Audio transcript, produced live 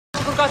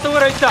かと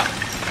裏行った。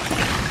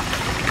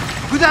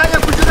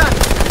gudaha ku jiraan.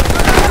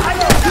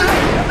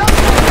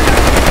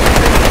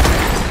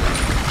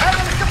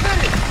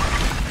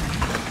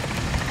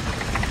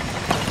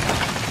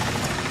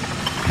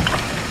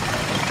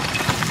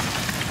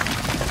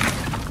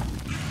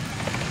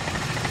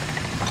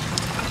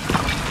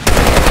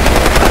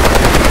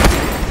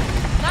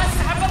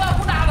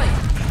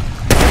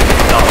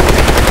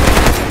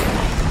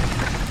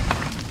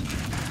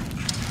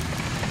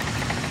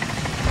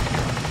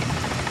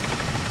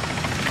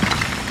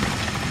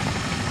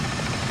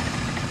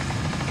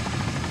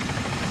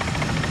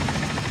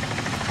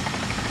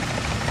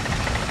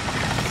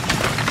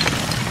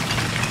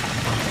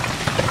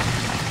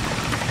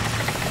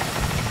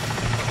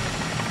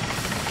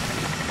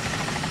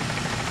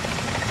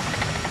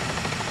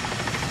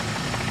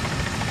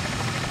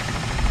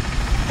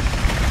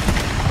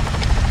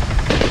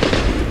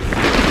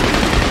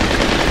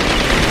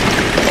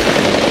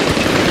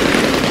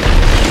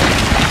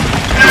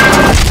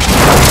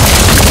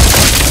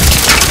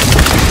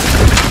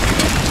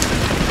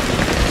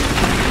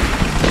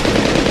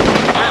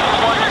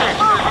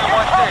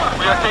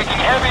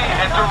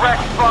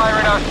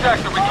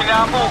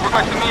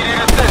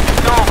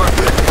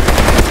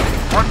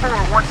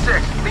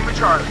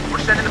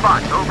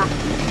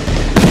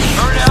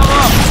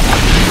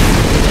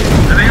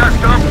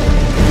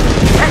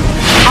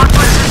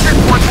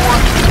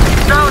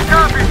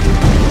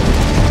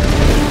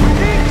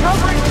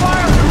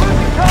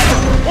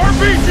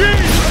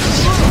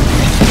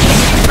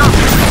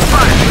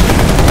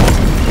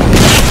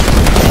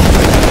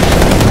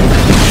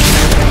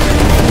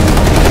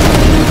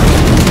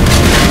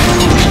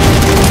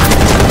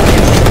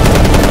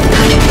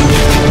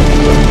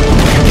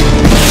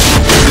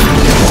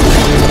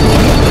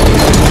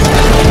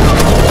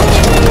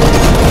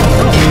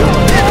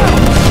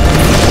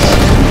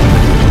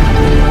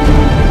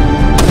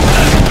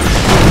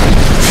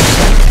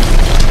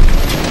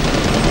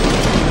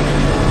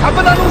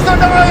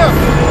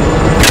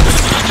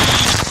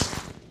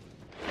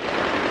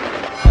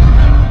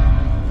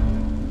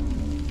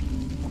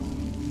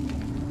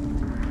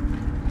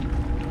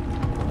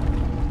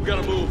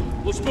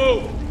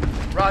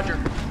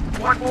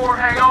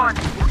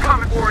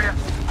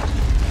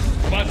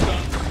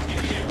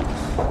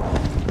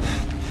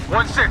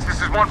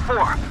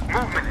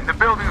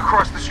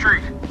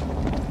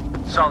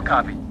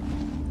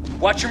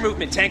 Watch your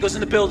movement. Tango's in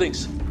the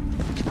buildings. Get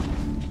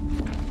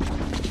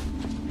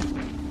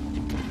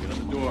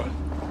on the door.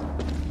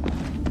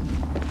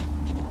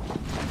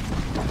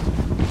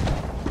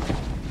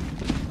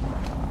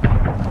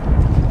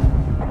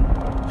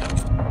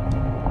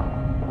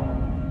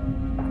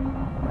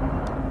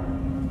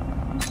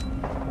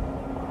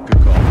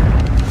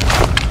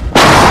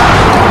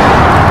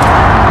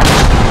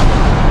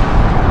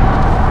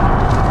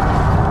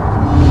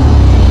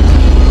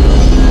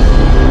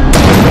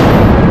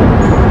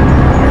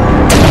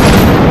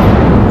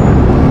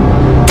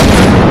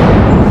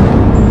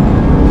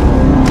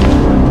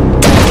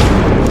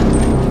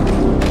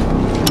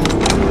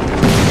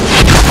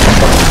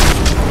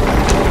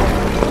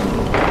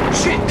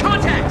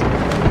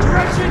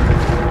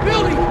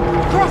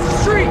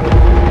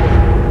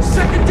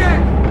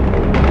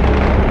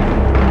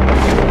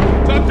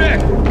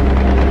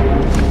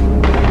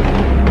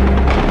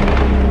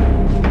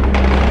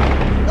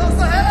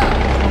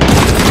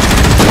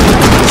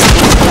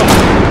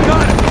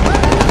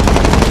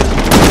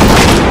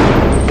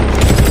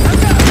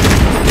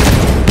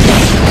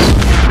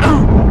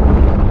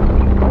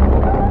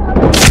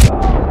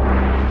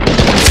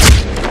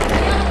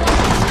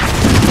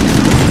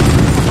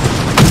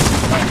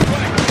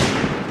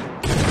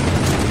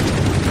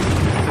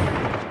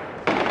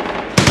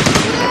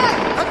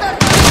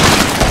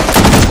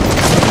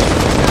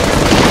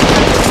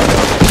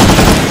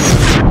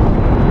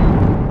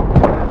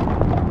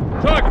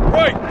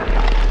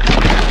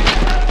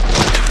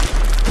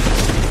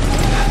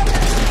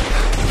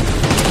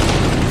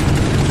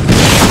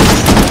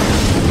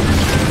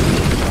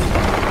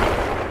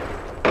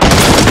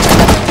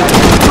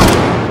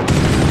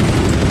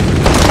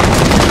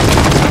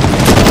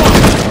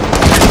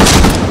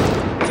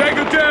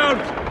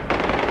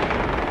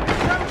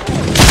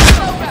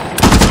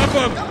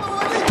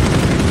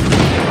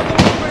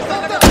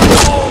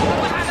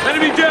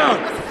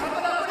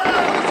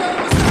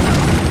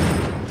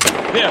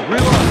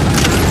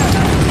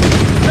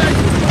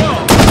 Good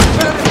call.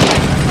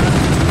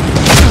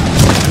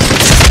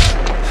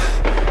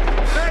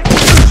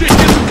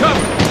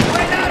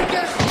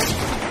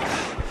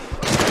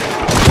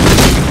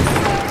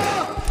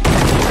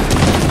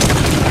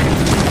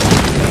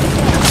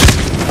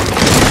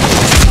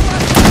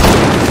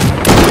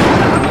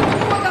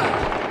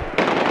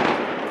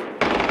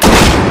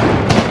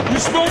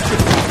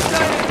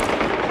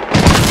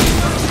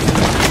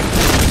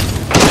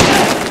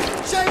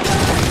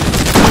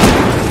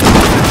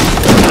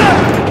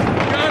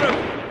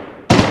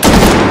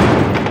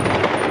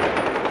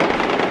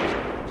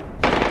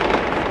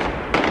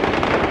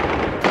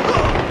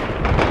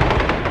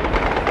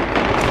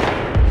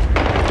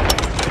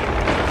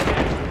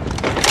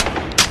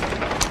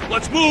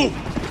 Let's move!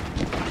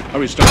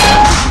 Hurry, Stump.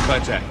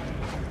 Contact.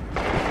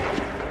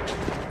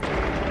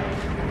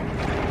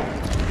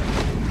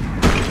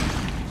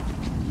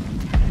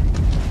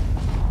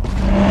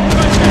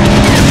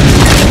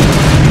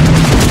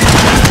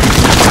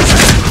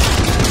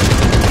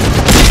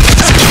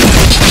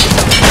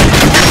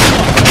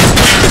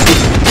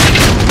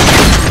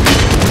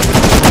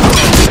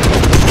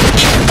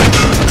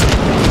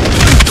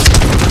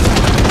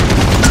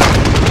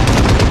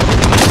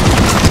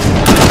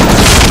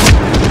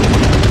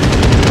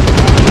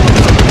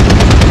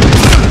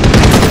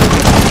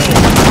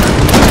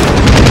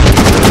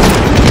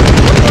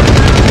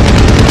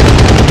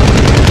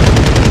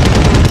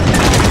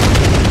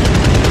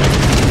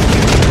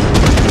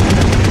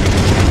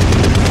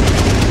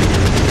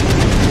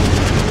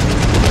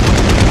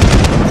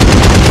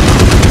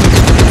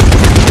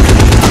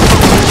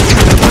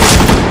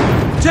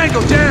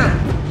 Tango down!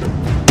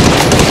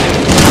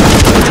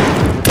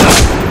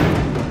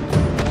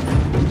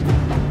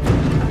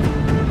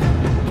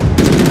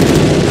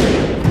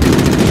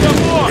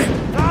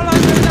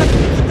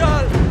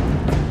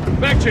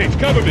 Back change,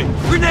 cover me!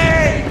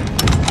 Grenade!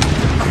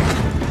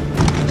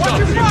 Watch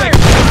your fire!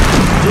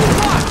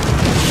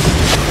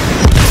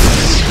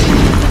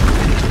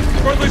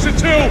 Friendly's at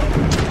 2!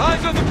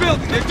 Eyes on the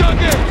building, they're dug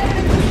in!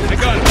 I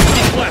got it.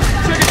 Top left.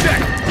 Check it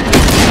back.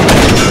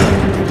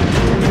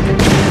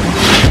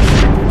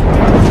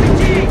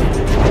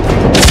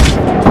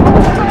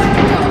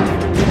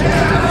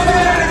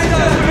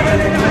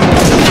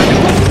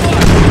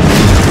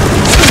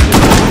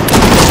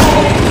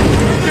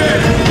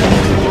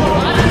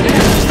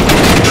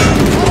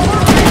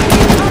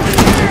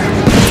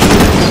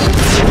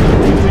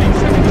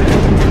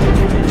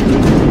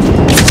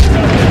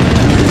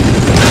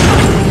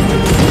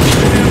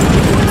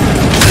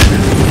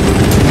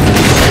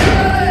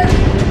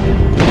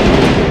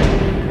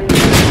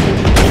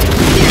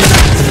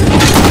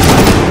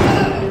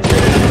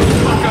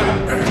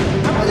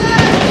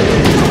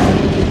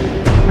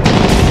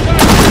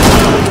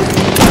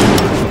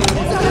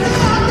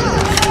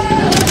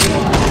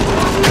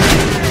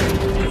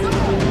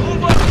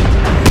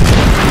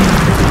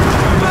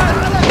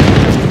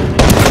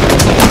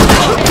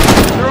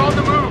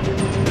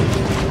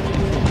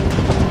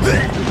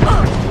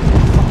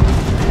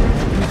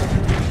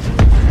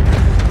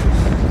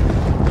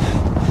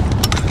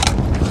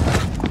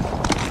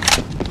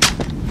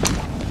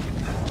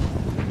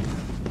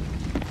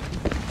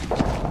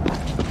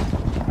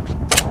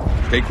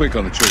 Stay quick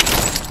on the tree.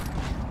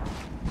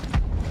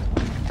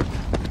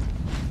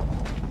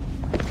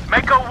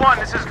 Mako 1,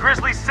 this is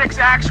Grizzly 6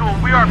 actual.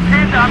 We are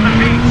pinned on the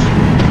beach.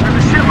 There's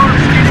a shitload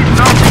of skinnies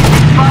melting,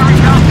 firing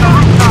down the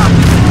rooftop.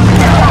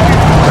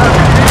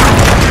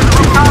 The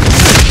rooftop.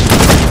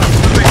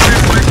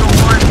 Mako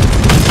 1.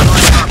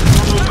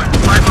 We're moving.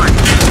 Bye-bye.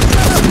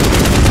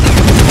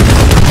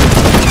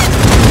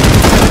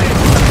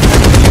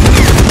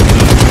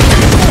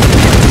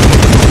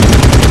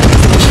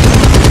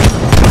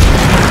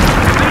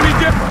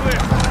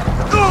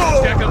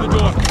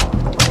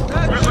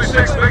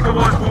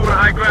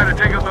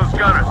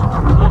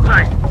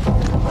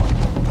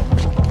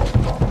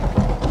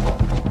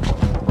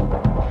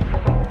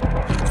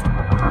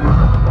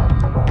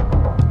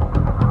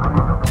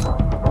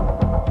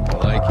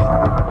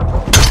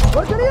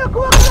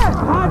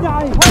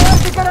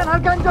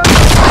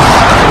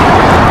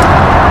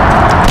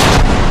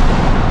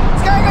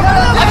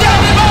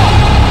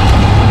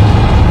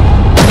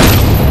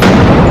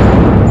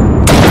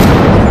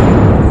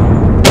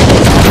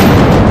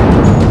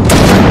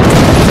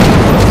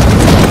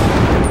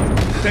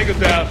 Take it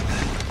down.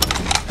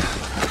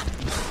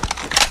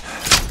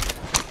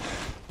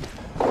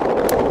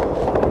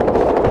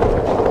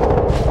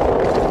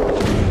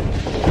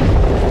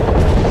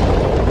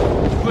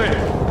 Clear.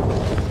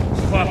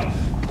 Pop.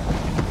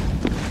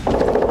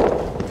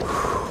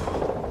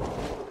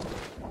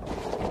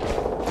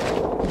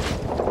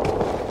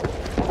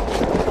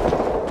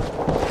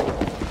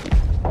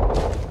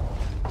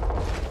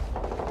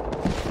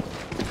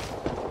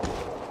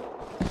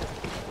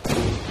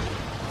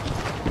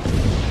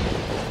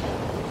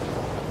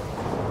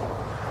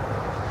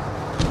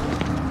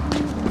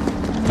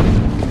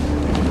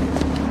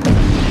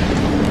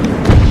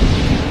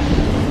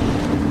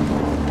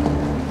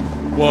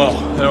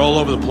 Whoa, they're all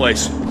over the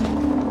place.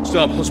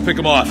 Stump, let's pick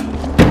them off. They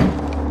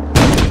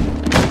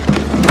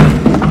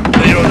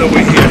don't know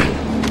we're here.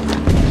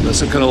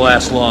 This isn't gonna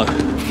last long.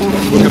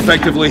 Work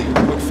effectively,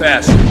 work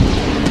fast.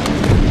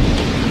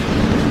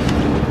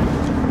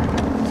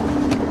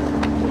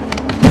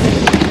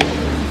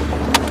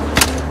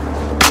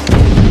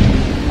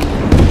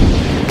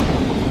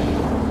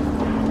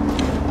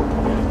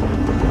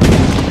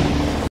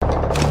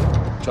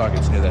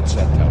 Target's near that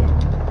set tower.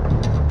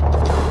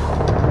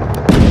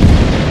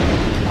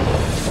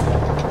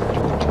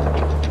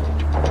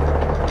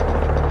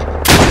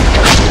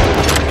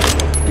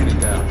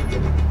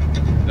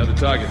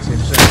 Target, same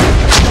center.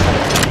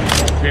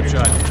 Grape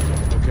shot.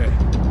 Okay.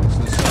 It's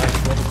to the side,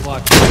 12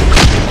 o'clock.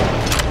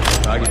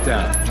 Target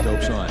down.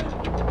 Dope's on.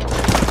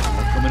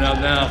 We're coming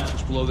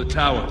below the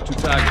tower. 2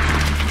 targets.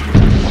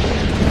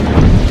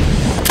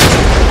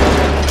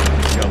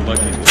 Got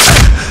lucky.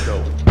 Let's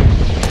go.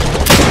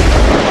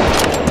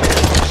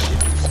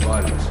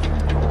 Spotted us.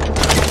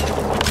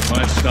 Come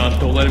on, Stump.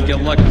 Don't let him get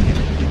lucky.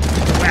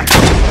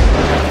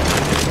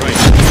 Right.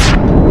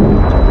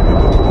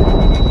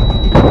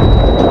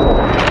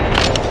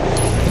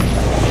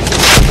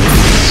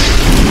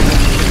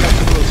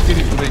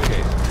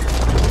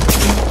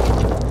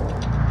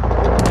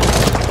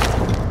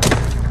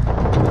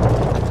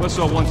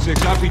 What's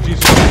 16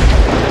 RPGs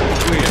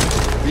clear.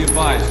 Be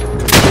advised.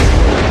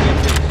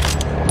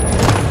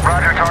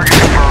 Roger, target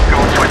confirmed. Go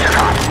and switch it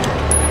on.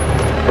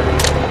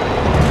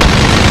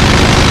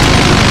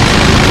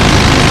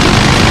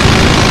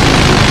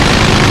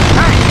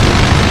 Hey!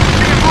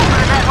 See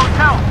movement in that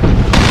hotel!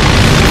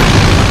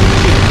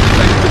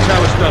 Back to the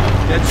tower, Stump.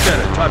 Dead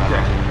center. Top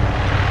deck.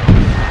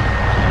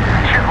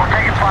 Shit, we're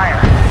taking fire.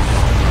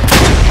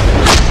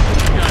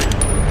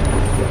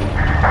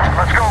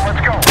 Let's go,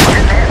 let's go.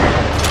 Get there.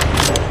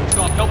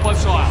 Stop, help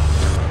us out.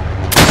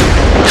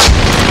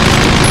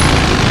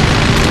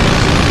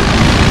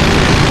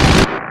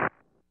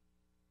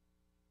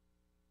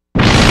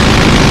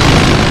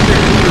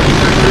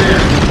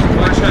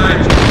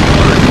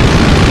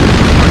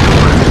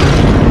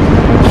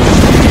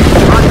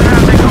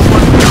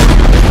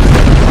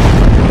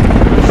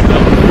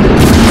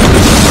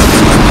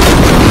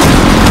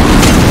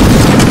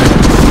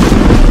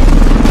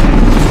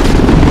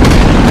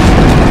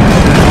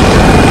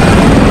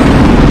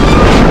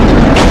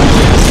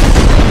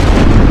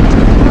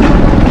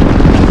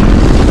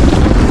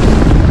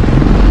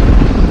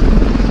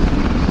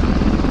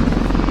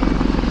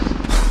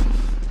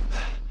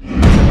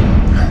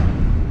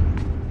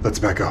 Let's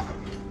back up.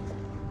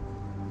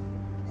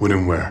 When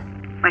and where?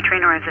 My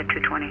train arrives at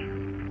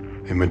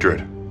 2:20. In Madrid.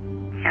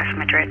 Yes,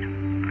 Madrid.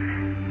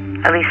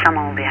 At least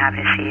someone will be happy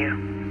to see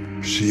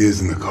you. She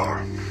is in the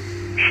car.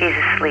 She's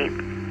asleep.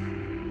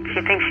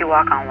 She thinks you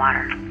walk on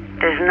water.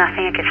 There's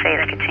nothing I could say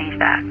that could change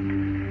that.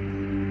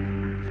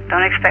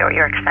 Don't expect what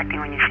you're expecting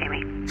when you see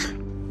me.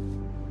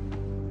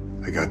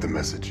 I got the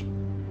message.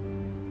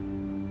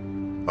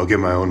 I'll get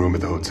my own room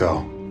at the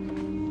hotel.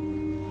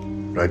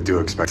 But I do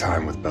expect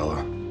time with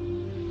Bella.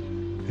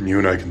 And you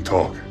and I can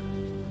talk.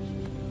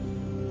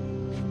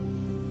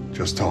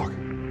 Just talk.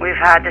 We've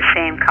had the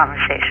same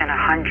conversation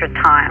 100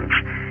 times.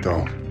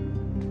 Don't.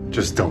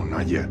 Just don't,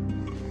 not yet.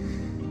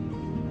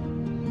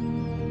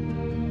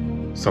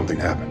 Something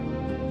happened.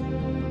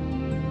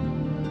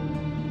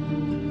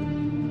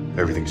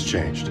 Everything's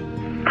changed.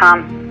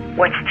 Tom,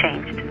 what's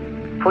changed?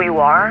 Who you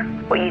are?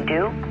 What you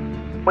do?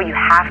 What you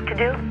have to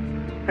do?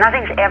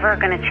 Nothing's ever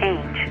gonna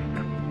change.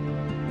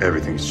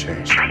 Everything's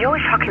changed. You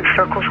always talk in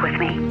circles with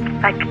me.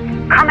 Like,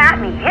 come at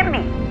me, hit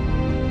me.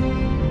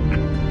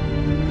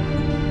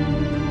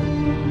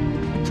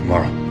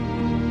 Tomorrow.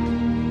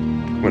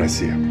 When I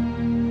see him.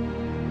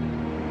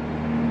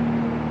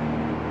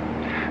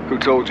 Who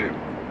told you?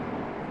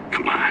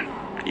 Come on.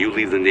 You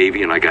leave the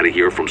Navy and I gotta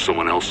hear from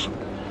someone else?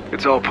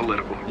 It's all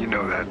political, you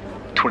know that.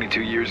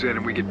 22 years in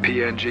and we get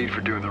PNG'd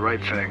for doing the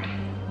right thing.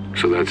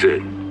 So that's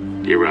it.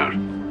 You're out.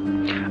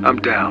 I'm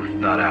down,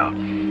 not out.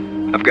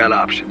 I've got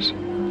options.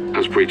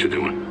 How's Preacher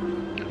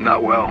doing?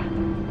 Not well.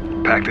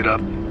 Packed it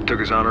up, took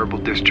his honorable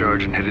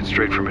discharge and headed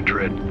straight for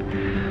Madrid.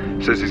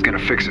 Says he's gonna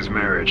fix his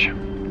marriage.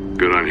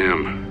 Good on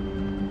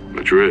him.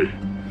 Madrid?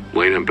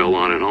 Lane and Bella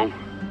on at home?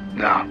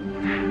 No,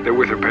 they're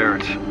with her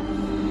parents.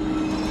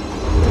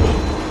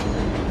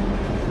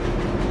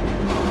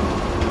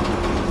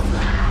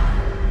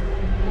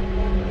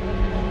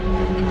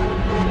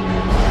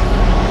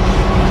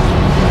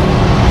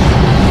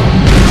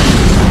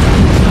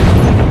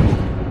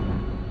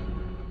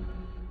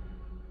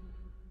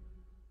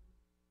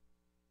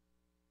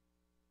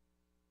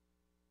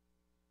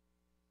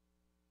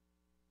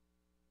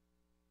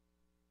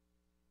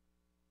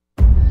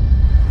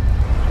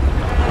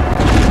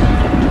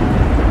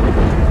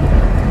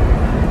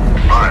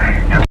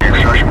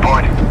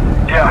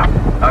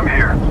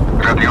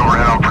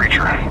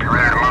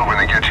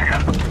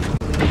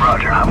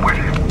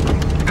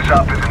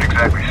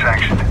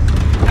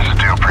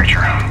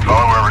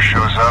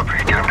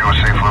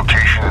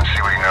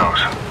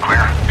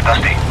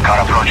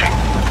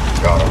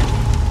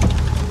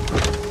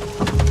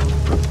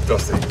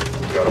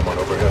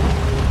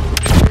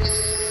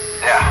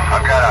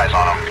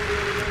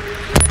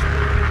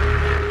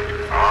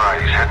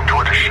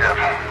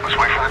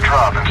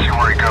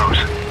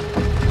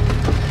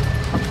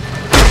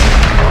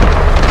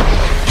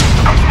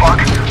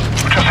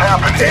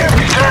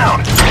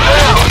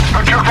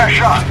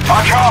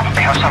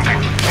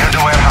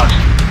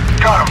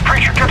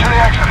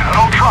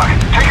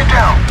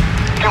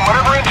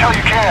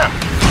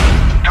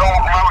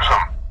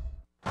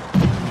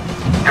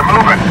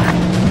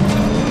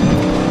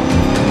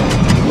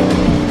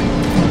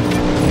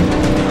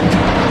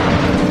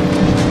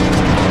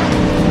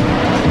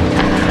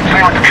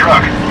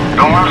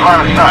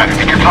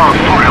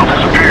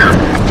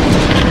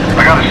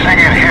 I got a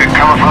sing-in hit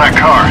coming from that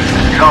car.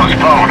 He's on his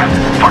phone.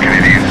 Fucking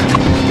idiot.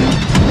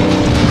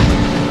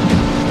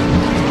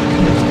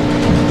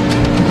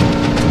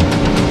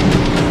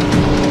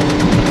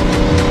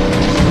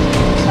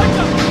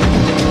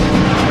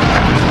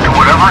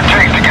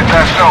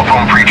 cell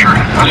phone, Preacher.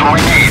 That's what we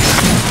need.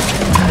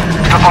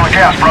 Step on the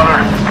gas, brother.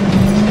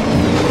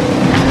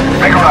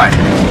 Make a right.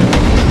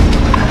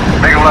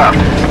 Make a left.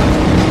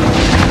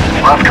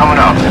 Left coming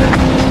up.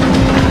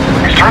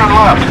 He's turning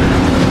left.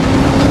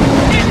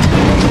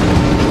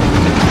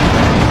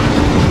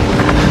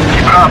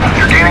 Keep it up.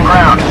 You're gaining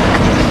ground.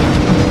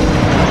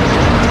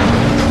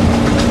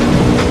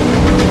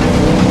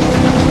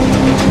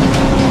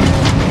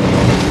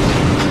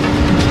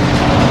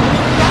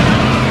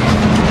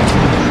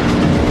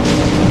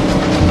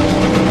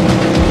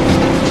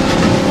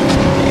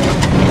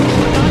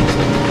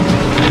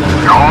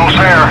 You're almost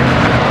there.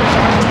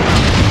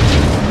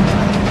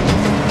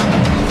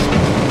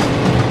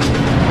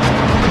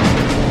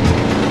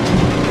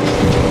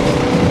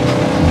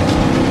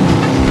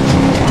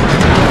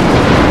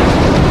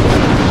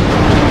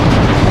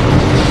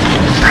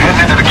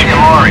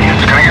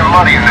 It's gonna get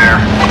muddy in there.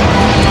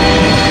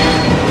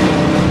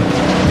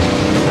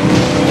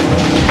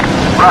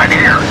 Right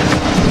here.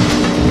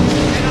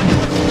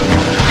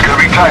 It's gonna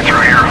be tight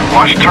through here.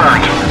 Watch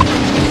turns.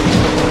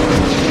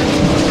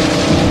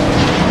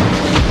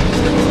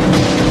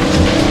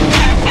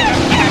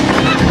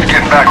 It's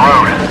getting back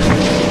road.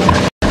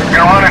 You're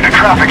gonna run into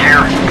traffic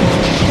here.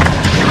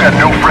 You've got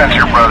no friends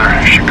here, brother.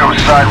 Shit goes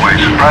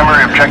sideways.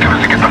 Primary objective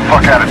is to get the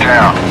fuck out of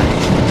town.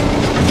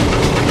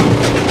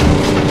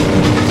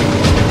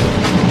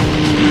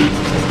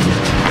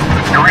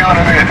 You're reeling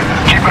him in.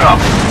 Keep it up.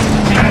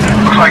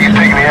 Looks like he's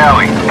taking the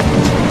alley.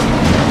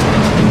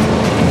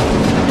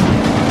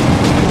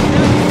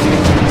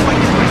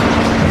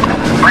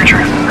 Preacher,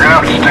 you're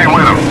gonna have to stay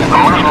with him.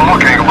 I'm losing the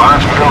look angle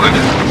behind some buildings.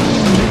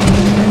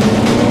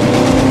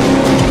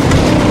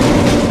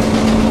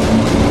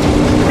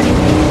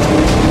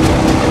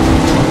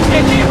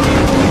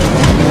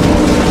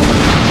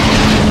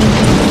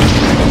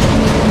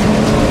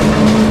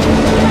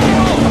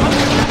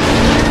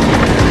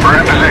 We're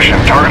in position.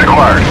 Target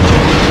acquired.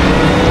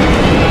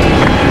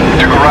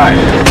 To the right.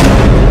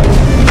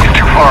 You're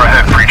too far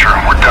ahead, Preacher.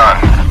 We're done.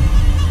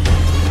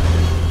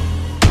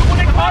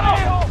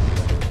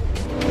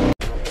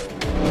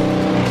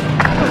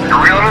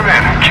 You're reeling him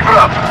in. Keep it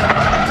up.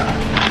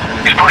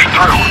 He's pushing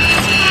through.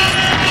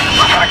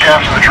 Look for the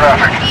gaps in the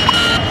traffic.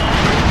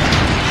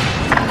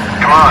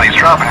 Come on, he's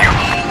dropping you.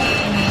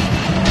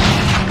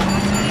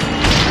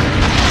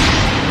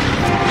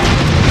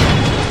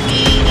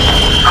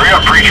 Hurry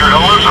up, Preacher.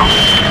 Don't lose him.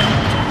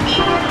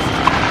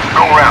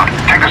 Go around.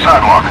 Take the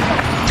sidewalk.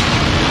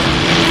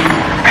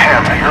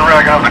 Man, you're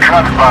racking up the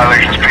traffic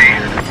violations, P.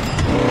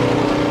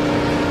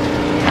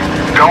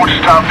 Don't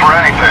stop for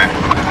anything.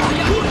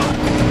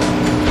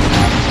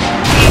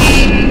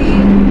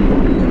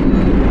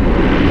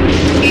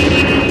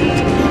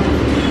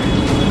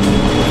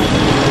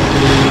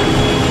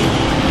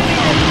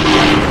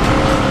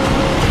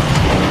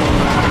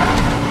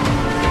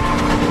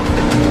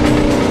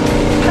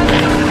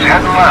 It's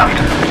heading left.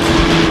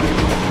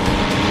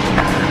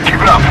 Keep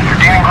it up. You're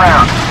gaining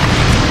ground.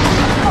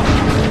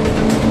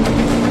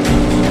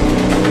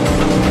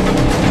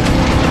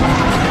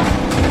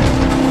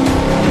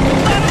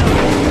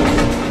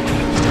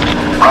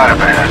 Right up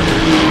ahead.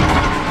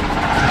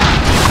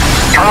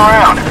 Turn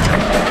around.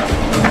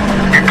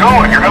 Get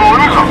going. You're gonna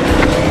lose them.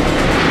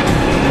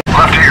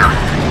 Left here.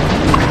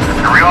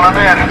 You're reeling them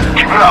in.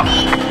 Keep it up.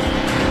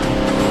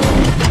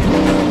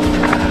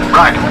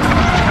 Right.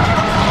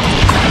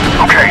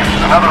 Okay,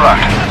 another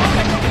left.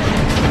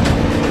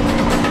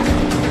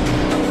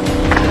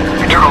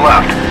 You took a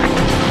left.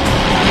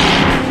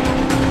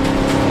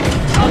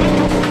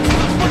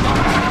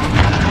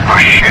 Oh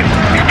shit,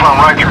 he's plowing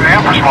right through the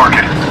Empress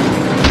Market.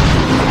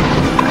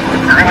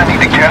 You're gonna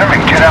need to get him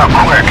and get out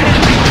quick.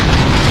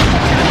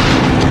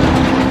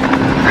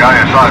 The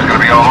ISI is gonna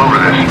be all over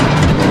this.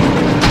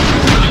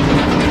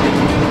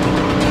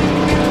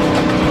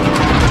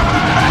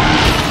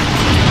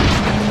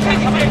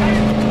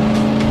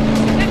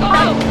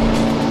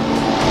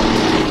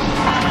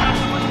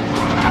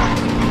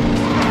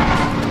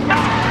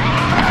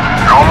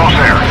 You're almost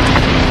there.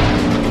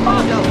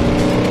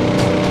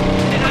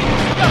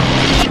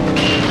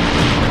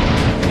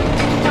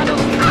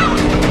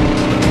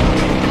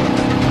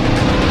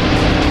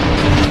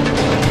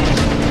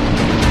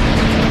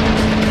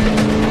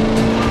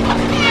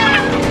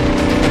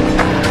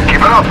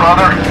 Keep it up,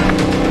 brother.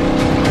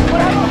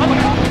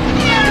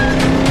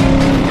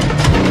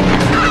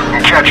 You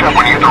can catch up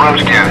when you hit the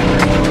roads again.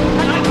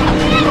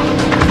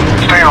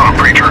 Stay on him,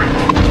 Preacher.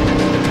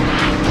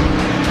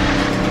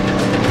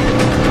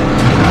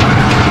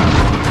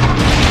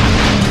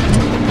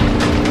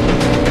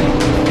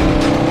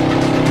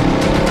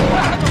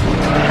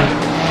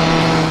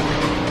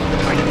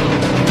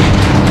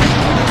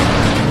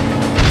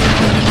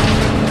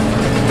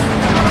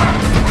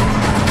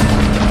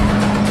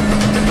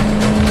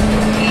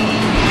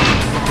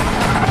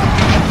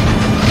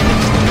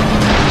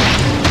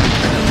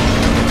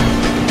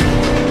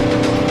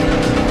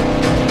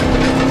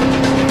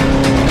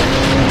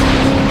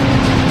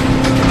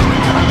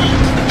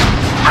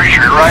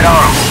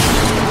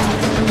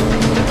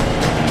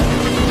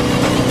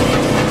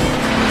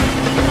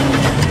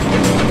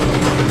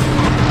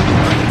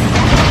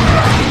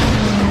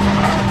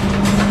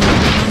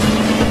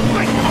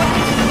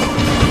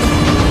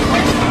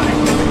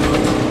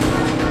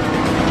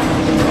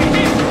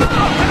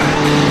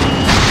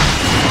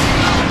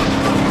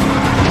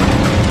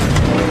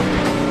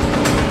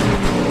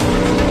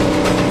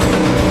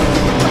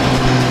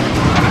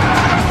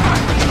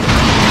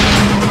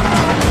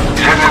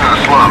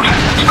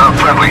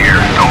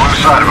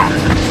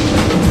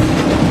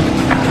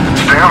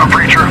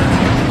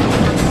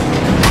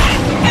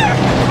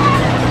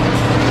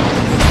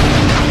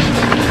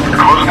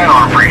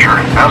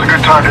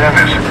 time to end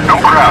this. No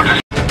crowds.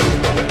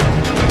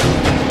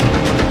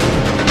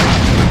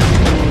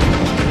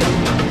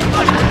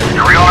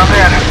 You're reeling up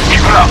in.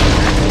 Keep it up.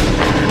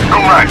 Go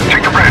right.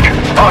 Take the bridge.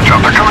 I'll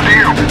jump. They're coming to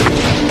you.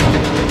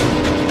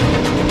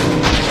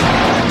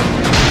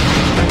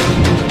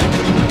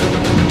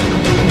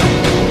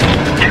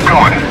 Keep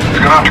going. He's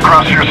gonna have to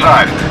cross to your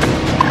side.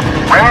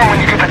 Ram him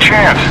when you get the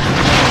chance.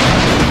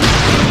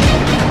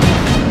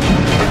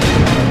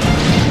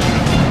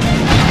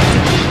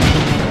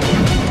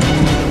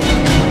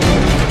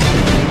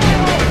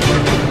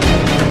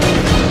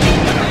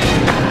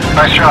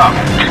 Nice job.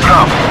 Keep it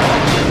up.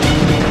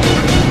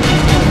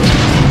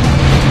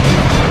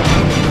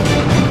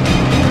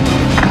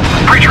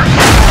 Preacher.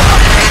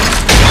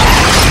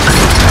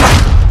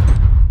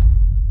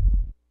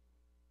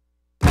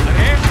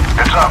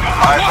 It's up.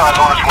 ISI's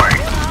on its way.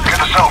 Get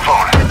the cell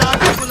phone.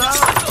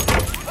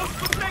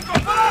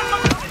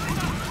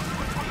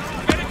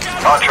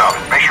 Odd job.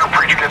 Make sure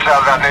Preacher gets out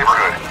of that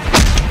neighborhood.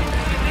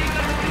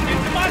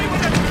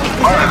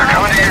 Alright, they're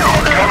coming to you.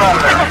 Come out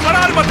of there.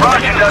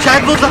 Roger,